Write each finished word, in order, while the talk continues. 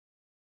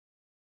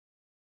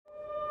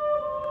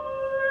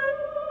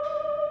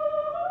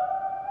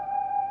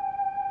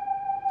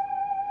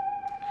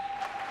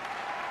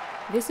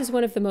This is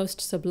one of the most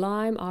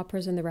sublime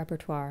operas in the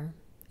repertoire,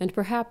 and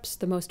perhaps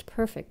the most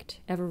perfect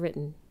ever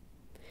written.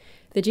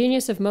 The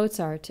genius of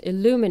Mozart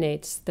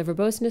illuminates the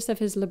verboseness of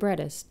his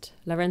librettist,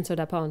 Lorenzo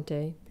da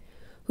Ponte,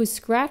 who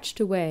scratched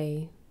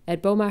away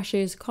at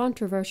Beaumarchais'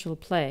 controversial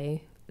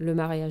play, Le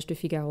Mariage de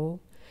Figaro,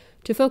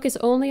 to focus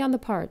only on the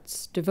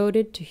parts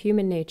devoted to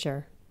human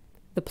nature.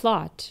 The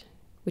plot,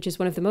 which is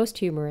one of the most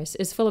humorous,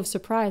 is full of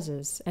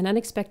surprises and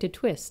unexpected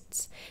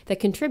twists that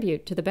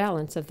contribute to the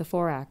balance of the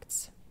four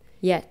acts.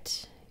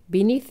 Yet,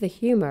 beneath the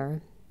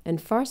humor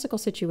and farcical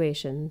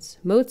situations,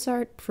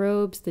 Mozart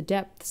probes the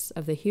depths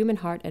of the human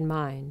heart and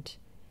mind,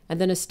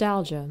 and the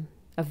nostalgia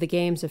of the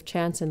games of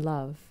chance and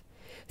love,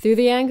 through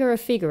the anger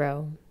of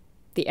Figaro,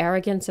 the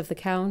arrogance of the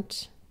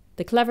Count,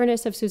 the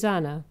cleverness of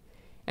Susanna,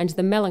 and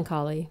the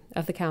melancholy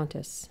of the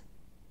Countess.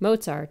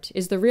 Mozart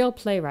is the real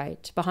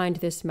playwright behind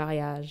this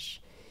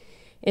mariage,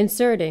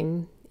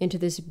 inserting into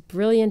this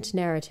brilliant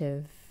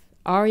narrative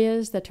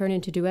arias that turn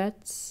into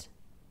duets,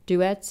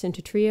 duets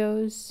into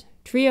trios,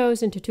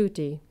 trios into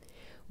tutti,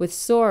 with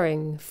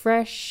soaring,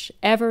 fresh,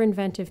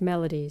 ever-inventive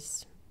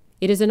melodies.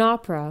 It is an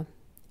opera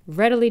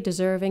readily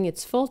deserving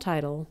its full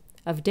title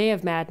of Day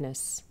of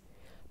Madness,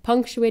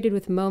 punctuated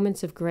with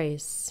moments of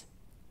grace,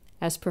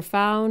 as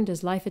profound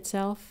as life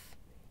itself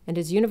and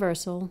as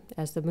universal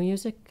as the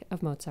music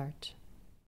of Mozart.